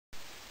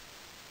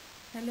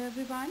Hello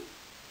everyone.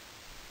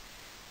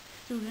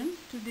 Students,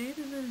 today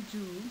we will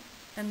do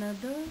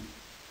another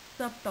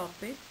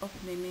subtopic of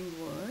naming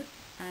words,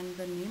 and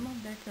the name of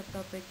that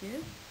subtopic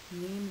is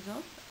names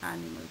of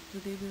animals.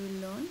 Today we will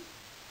learn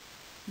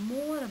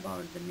more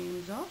about the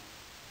names of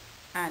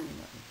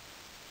animals.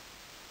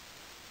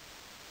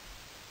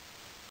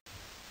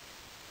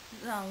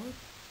 Now,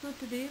 so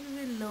today we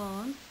will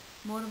learn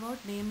more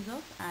about names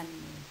of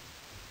animals.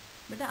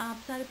 बेटा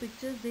आप सारे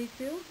pictures देख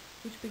रहे हो,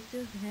 कुछ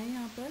pictures हैं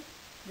यहाँ पर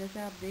जैसे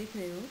आप देख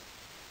रहे हो.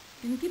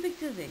 किनकी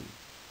पिक्चर्स है?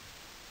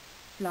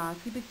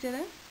 फ्लावर्स की पिक्चर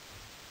है?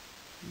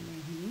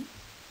 नहीं.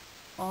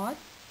 और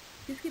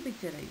किसकी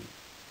पिक्चर है ये?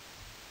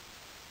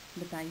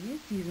 बताइए.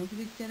 चीज़ों की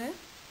पिक्चर है?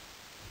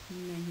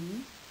 नहीं.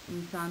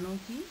 इंसानों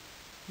की?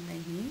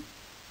 नहीं.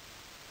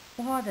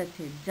 बहुत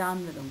अच्छे.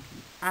 जानवरों की,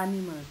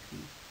 एनिमल्स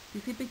की.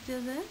 किसी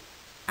पिक्चर्स है?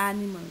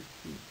 एनिमल्स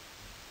की.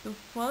 तो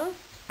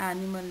first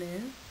animal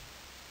is,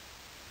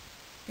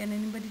 can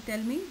anybody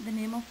tell me the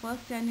name of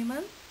first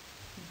animal?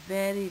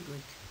 Very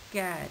good.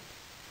 Cat.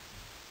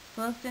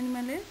 First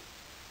animal is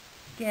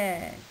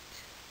cat.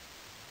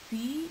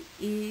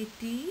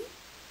 C-A-T,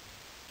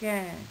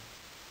 cat.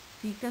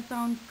 C का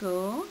sound क,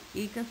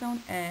 A का sound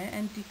A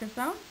and T का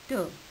sound T.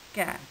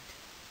 Cat.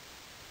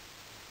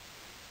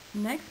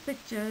 Next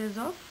picture is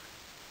of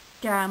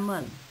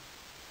camel.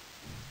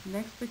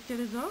 Next picture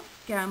is of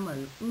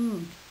camel.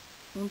 ऊंट.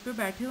 ऊंट पे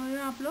बैठे हुए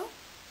हैं आप लोग.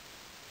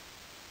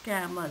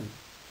 Camel.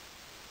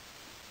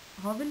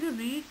 How will you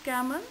read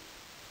camel?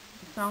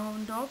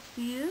 Sound of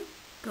C is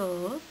K,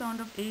 sound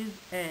of A is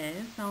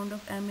A, sound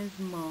of M is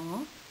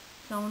M,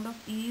 sound of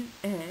E is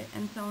A,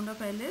 and sound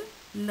of L is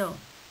L.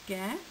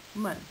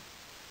 Camel.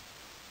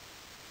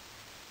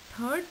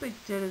 Third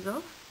picture is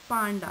of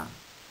panda.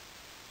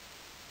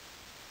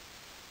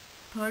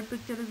 Third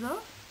picture is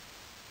of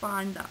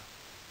panda.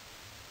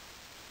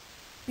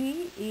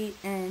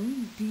 P-A-N-D-A.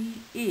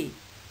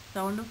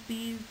 Sound of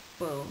P is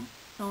P,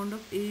 sound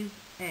of A is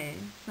A,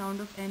 sound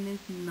of N is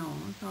no,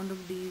 sound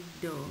of D is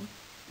do,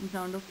 and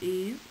sound of A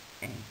is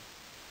A.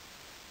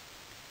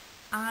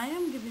 I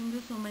am giving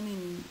you so many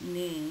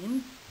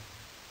names.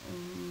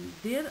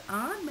 There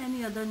are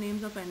many other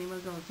names of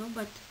animals also,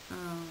 but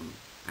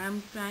I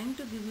am trying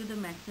to give you the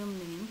maximum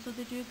names so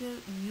that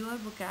your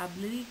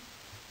vocabulary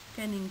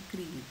can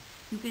increase.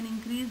 You can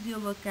increase your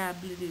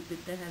vocabulary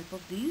with the help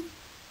of these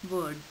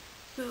words.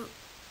 So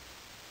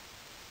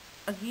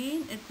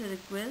again, it's a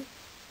request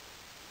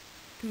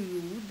to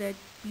you that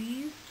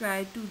please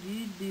try to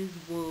read these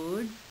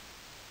words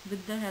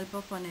with the help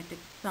of phonetic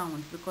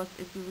sounds, because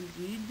if you will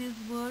read these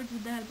words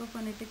with the help of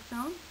phonetic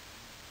sounds,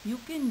 you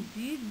can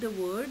read the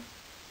words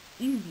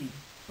easily.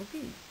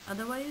 Okay,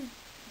 otherwise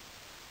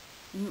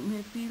you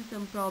may feel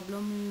some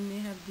problem, you may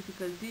have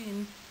difficulty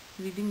in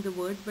reading the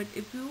words, but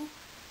if you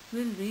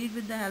will read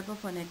with the help of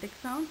phonetic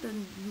sounds,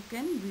 then you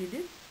can read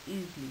it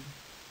easily.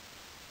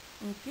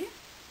 Okay,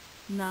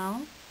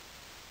 now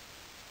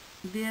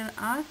there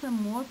are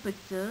some more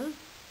pictures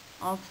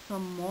of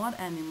some more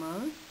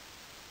animals.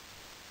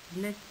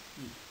 Let's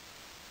see.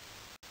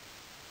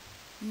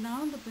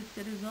 Now the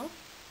picture is of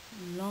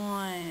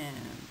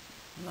lion.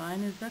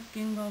 Lion is the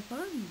king of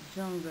a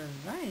jungle,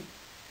 right?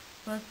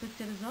 First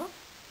picture is of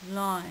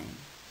lion.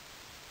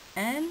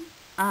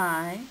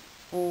 L-I-O-N.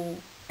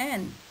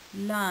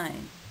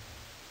 Lion.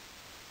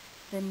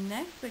 The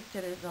next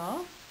picture is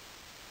of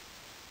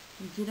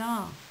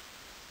giraffe,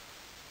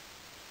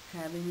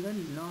 having a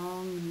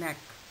long neck.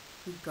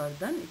 की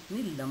गर्दन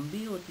इतनी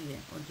लंबी होती है.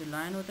 और जो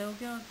lion होता है वो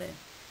क्या होता है?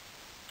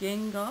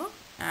 किंग ऑफ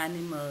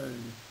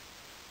एनिमल्स,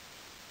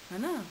 है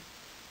ना?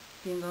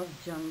 किंग ऑफ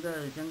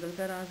जंगल. जंगल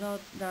का राजा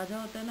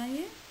होता है ना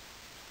ये,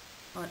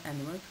 और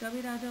एनिमल्स का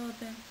भी राजा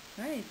होता है,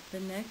 right? The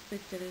next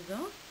picture is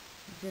of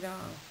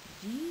giraffe.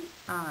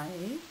 G-I-R-A-F-F-E.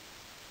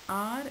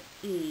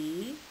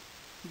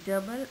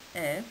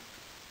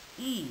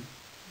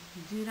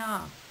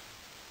 Giraffe.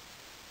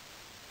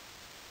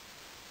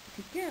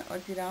 ठीक है. और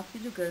जिराफ की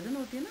जो गर्दन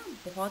होती है ना,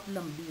 बहुत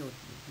लंबी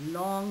होती है.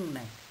 Long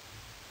neck.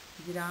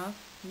 जिराफ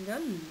का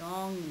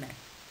long neck.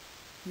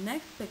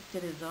 Next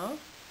picture is of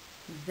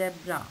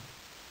zebra.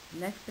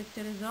 Next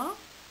picture is of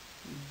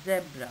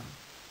zebra.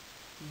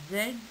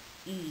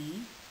 Z-E-B-R-A.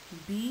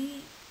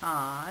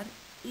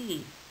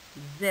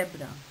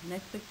 Zebra.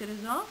 Next picture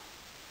is of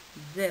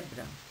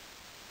zebra.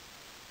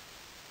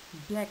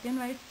 Black and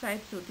white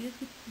stripes होती है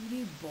इसकी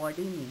पूरी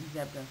बॉडी में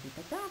zebra की,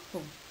 पता है आपको?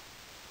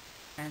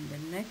 And the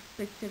next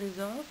picture is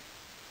of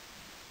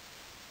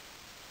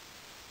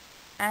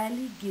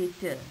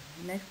alligator.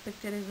 Next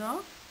picture is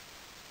of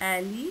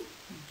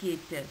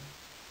alligator.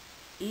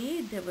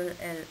 A-L-I-G-A-T-O-R.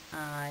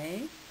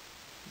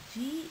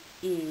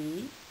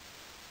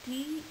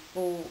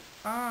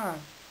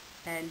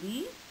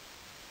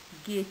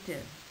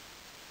 Alligator.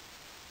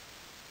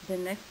 The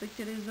next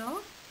picture is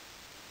of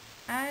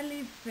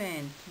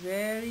elephant.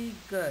 Very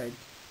good.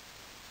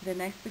 The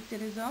next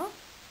picture is of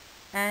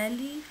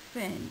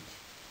elephant.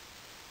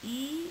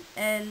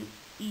 E-L-E-P-H-A-N-T.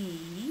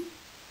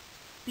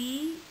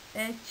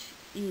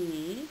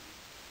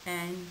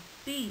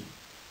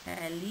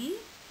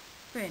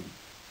 Elephant.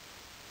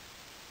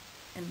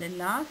 And the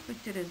last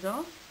picture is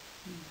of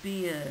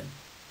bear.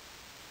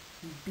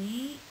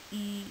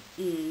 B-E-A-R,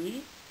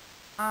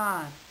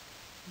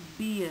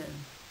 bear.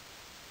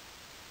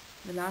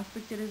 The last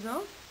picture is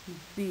of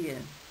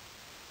bear.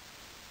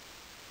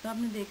 तो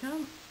आपने देखा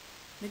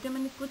बेटा,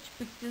 मैंने कुछ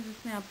pictures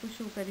इसमें आपको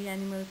show करी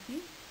animals की,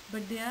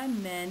 but they are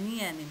many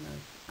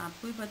animals.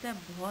 आपको भी पता है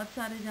बहुत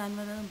सारे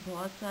जानवर हैं,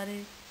 बहुत सारे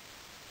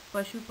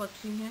पशु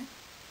पक्षी हैं,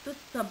 तो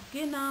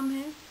सबके नाम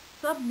हैं,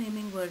 सब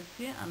नेमिंग वर्ड्स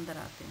के अंदर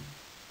आते हैं.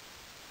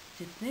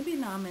 जितने भी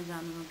नाम हैं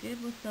जानवरों के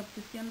वो सब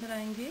किसके अंदर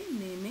आएंगे?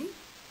 नेमिंग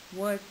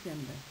वर्ड्स के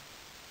अंदर.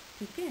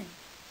 ठीक है,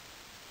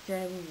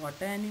 चाहे वो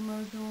वाटर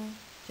एनिमल्स हों,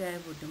 चाहे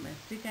वो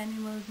डोमेस्टिक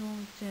एनिमल्स हों,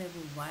 चाहे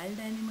वो वाइल्ड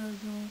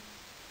एनिमल्स हों,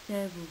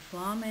 चाहे वो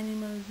फार्म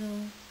एनिमल्स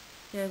हों,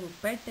 चाहे वो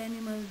पेट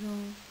एनिमल्स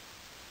हों,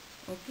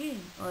 ओके,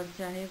 और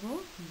चाहे वो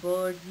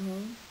बर्ड्स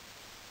हों,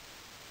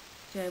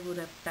 चाहे वो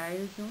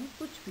रेप्टाइल्स हों,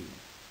 कुछ भी हो.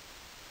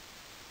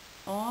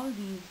 All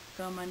these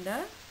come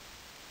under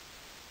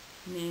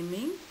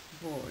naming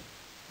words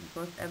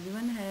because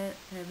everyone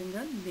having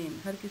a name.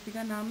 हर किसी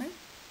का नाम है,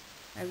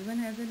 everyone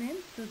has a name,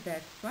 so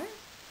that's why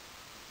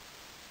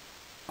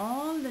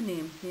all the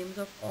names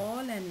of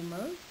all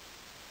animals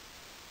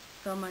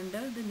come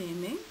under the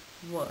naming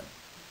word.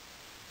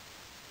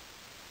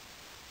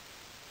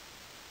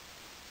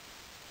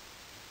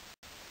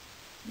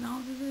 Now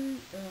we will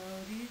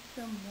read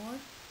some more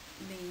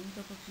names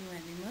of a few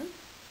animals.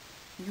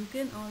 You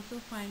can also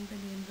find the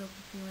names of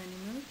a few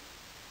animals.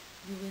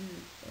 You will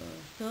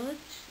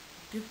search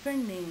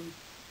different names,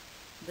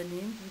 the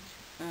names which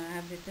I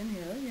have written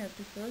here. You have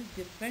to search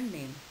different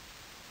names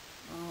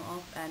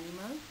of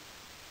animals,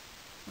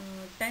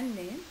 10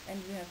 names, and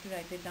you have to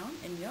write it down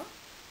in your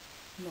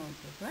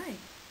notebook,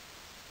 right?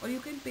 Or you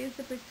can paste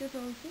the pictures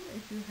also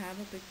if you have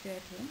a picture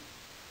at home,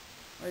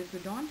 or if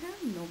you don't have,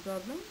 no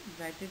problem,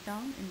 write it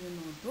down in your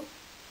notebook,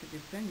 the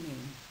different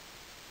names.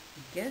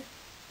 Guess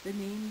the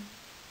name.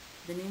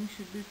 The name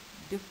should be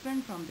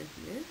different from this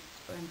list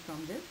and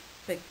from this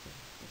picture.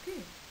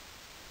 Okay,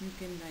 you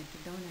can write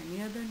it down any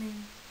other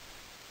name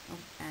of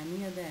any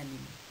other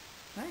animal,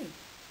 right?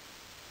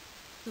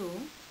 So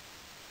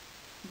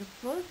the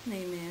first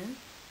name is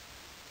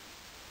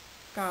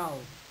cow.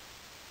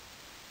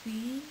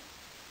 C-O-W,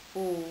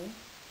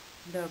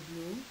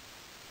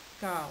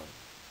 cow.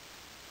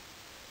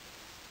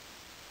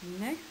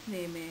 Next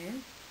name is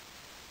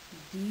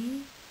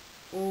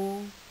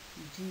D-O-G,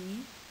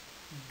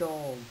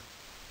 dog.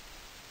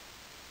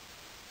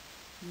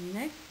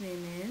 Next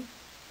name is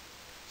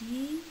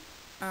T-I-G-E-R,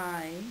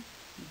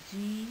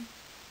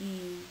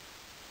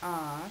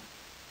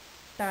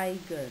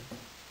 tiger.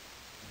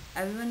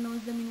 Everyone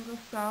knows the meaning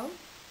of cow.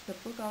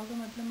 सबको cow का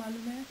मतलब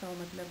मालूम है. Cow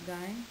मतलब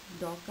गाय.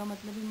 Dog का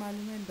मतलब भी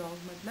मालूम है. डॉग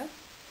मतलब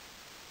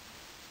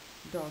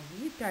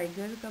डॉगी.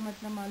 टाइगर का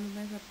मतलब मालूम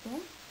है सबको,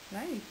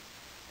 right?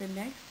 The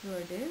next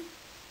word is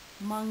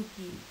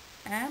monkey.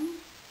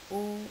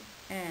 M-O-N-K-E-Y,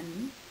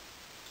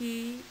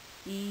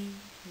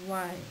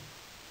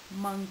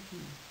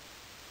 monkey.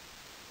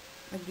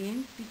 Again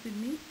speak with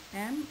me.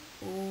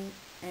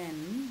 M-O-N,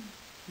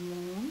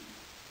 moon,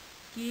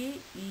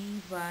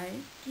 K-E-Y,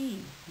 key,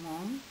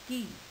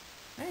 monkey,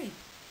 right?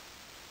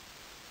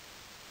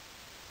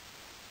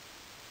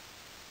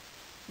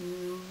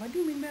 What do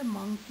you mean by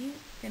monkey?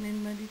 Can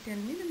anybody tell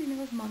me the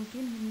meaning of monkey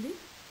in Hindi?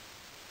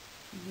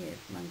 Yes,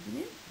 monkey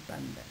means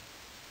बंदर.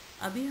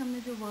 अभी हमने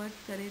जो words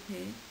करे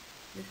थे,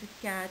 जैसे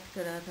cat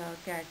करा था.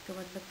 Cat का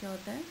मतलब क्या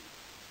होता है?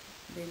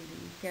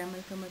 बिल्ली.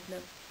 कैमल का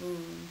मतलब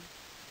ऊंट.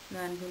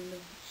 लायन का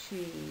मतलब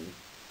शेर,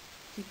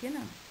 ठीक है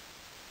ना?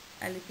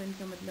 एलिफेंट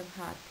का मतलब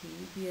हाथी.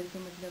 बियर का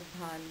मतलब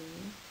भालू.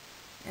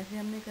 ऐसे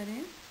हमने करे.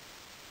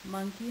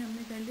 मंकी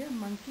हमने कर लिया.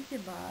 मंकी के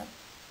बाद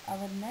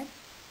our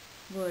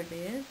next word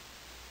is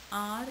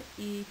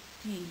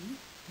R-A-T,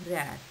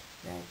 rat.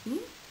 Rat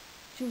means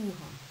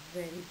चूहा.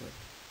 Very good.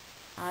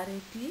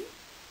 R-A-T,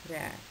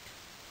 rat.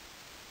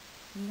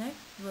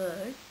 Next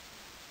word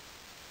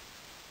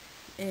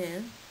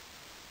is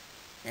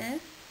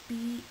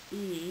S-P-A-R-R-O-W,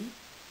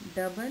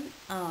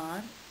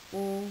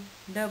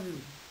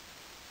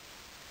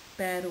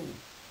 sparrow.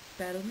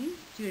 Sparrow means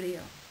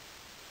चिड़िया.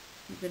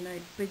 You can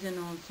write pigeon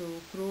also,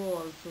 crow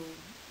also,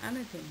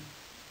 anything.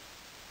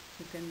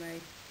 You can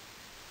write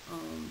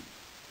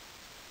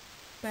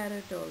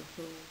parrot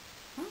also.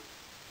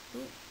 So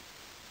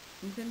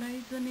you can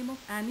write the name of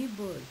any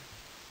bird.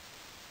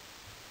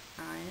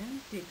 I am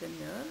taken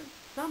here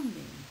some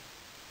names,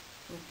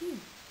 okay,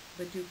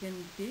 but you can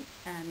take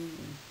any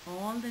names.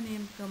 All the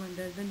names come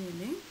under the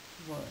naming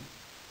word.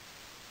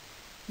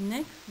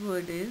 Next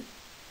word is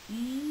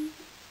E-A-G-L-E,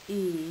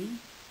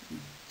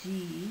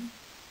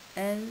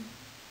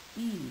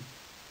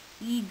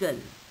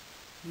 eagle.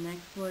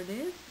 Next word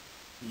is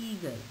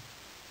eagle.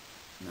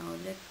 Now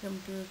let's come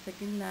to the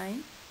second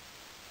line.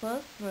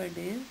 First word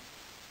is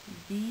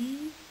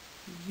B-U-F-F-A-L-L-O,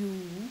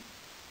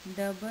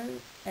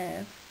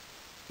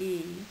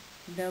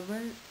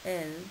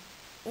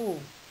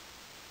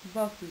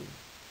 buffalo,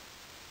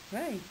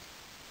 right?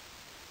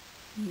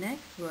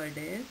 Next word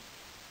is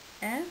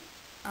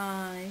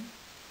F-I-S-H,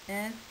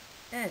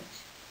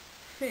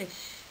 fish.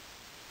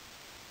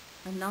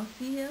 And now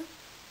see here,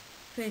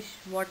 fish,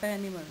 water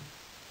animal.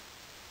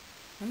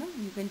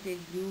 You can take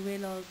blue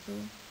whale also.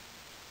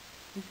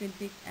 You can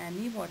take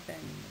any water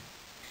animal.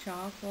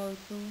 Shark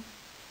also.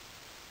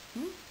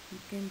 You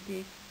can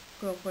take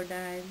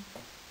crocodile.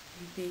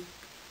 You take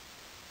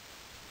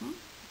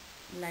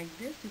like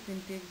this. You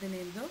can take the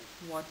names of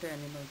water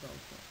animals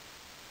also.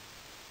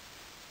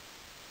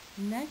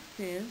 Next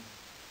is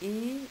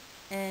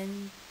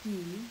A-N-T,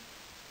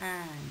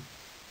 ant.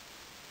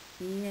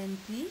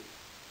 A-N-T,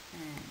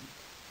 ant.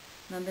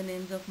 Now the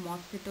names of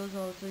mosquitoes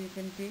also you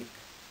can take,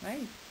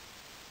 right?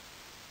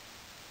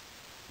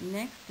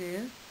 Next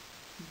is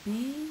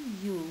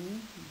B-U-T-T-E-R,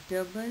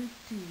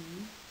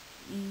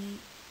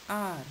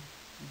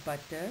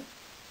 butter.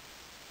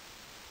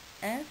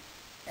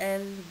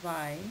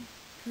 F-L-Y,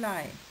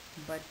 fly,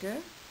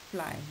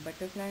 butterfly.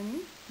 Butterfly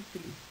means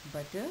tickly,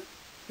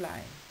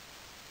 butterfly.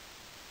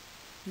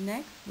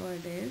 Next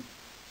word is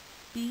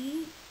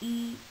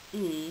P-E-A-C-O-C-K.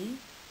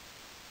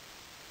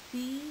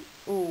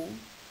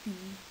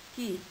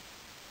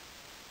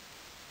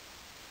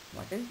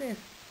 What is this?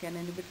 Can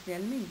anybody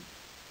tell me?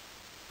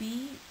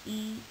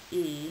 P-E-A-P-C-O-C-K,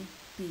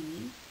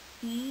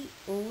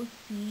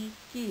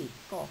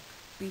 cock,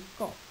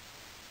 peacock.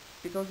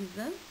 Peacock is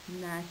a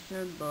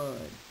national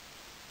bird.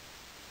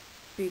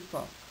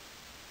 Peacock.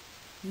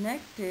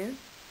 Next is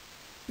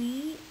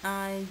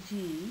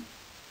P-I-G,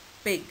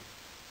 pig.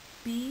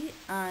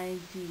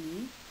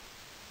 P-I-G,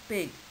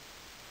 pig.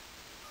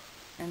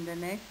 And the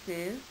next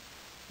is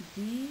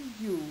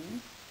D-U-C-K,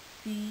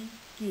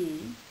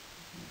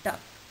 duck.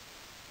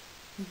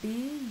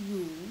 D-U-C-K,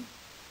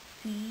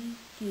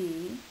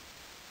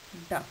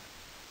 duck.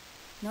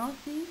 Now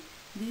see,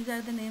 these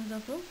are the names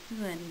of a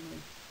few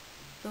animals.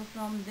 So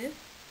from this,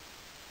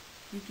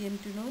 we came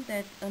to know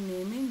that a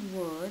naming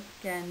word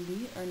can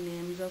be a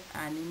names of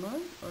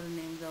animals or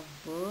names of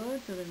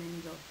birds or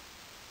names of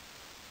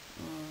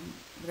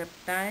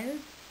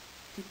reptiles.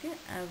 Okay?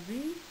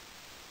 Every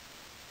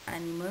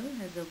animal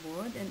has a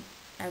word and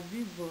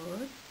every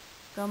word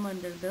come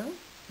under the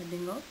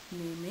heading of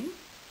naming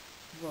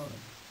word.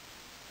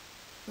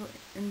 So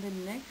in the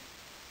next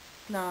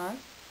class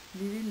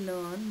we will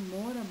learn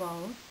more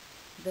about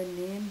the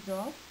names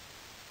of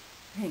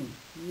things.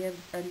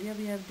 Earlier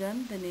we have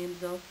done the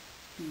names of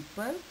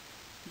people,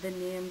 the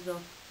names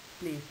of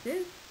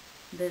places.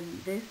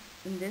 Then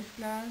in this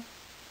class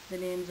the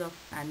names of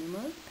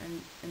animals,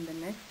 and in the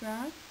next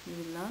class we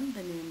will learn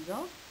the names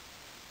of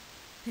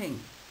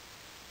things.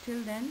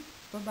 Till then,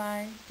 bye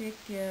bye, take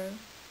care.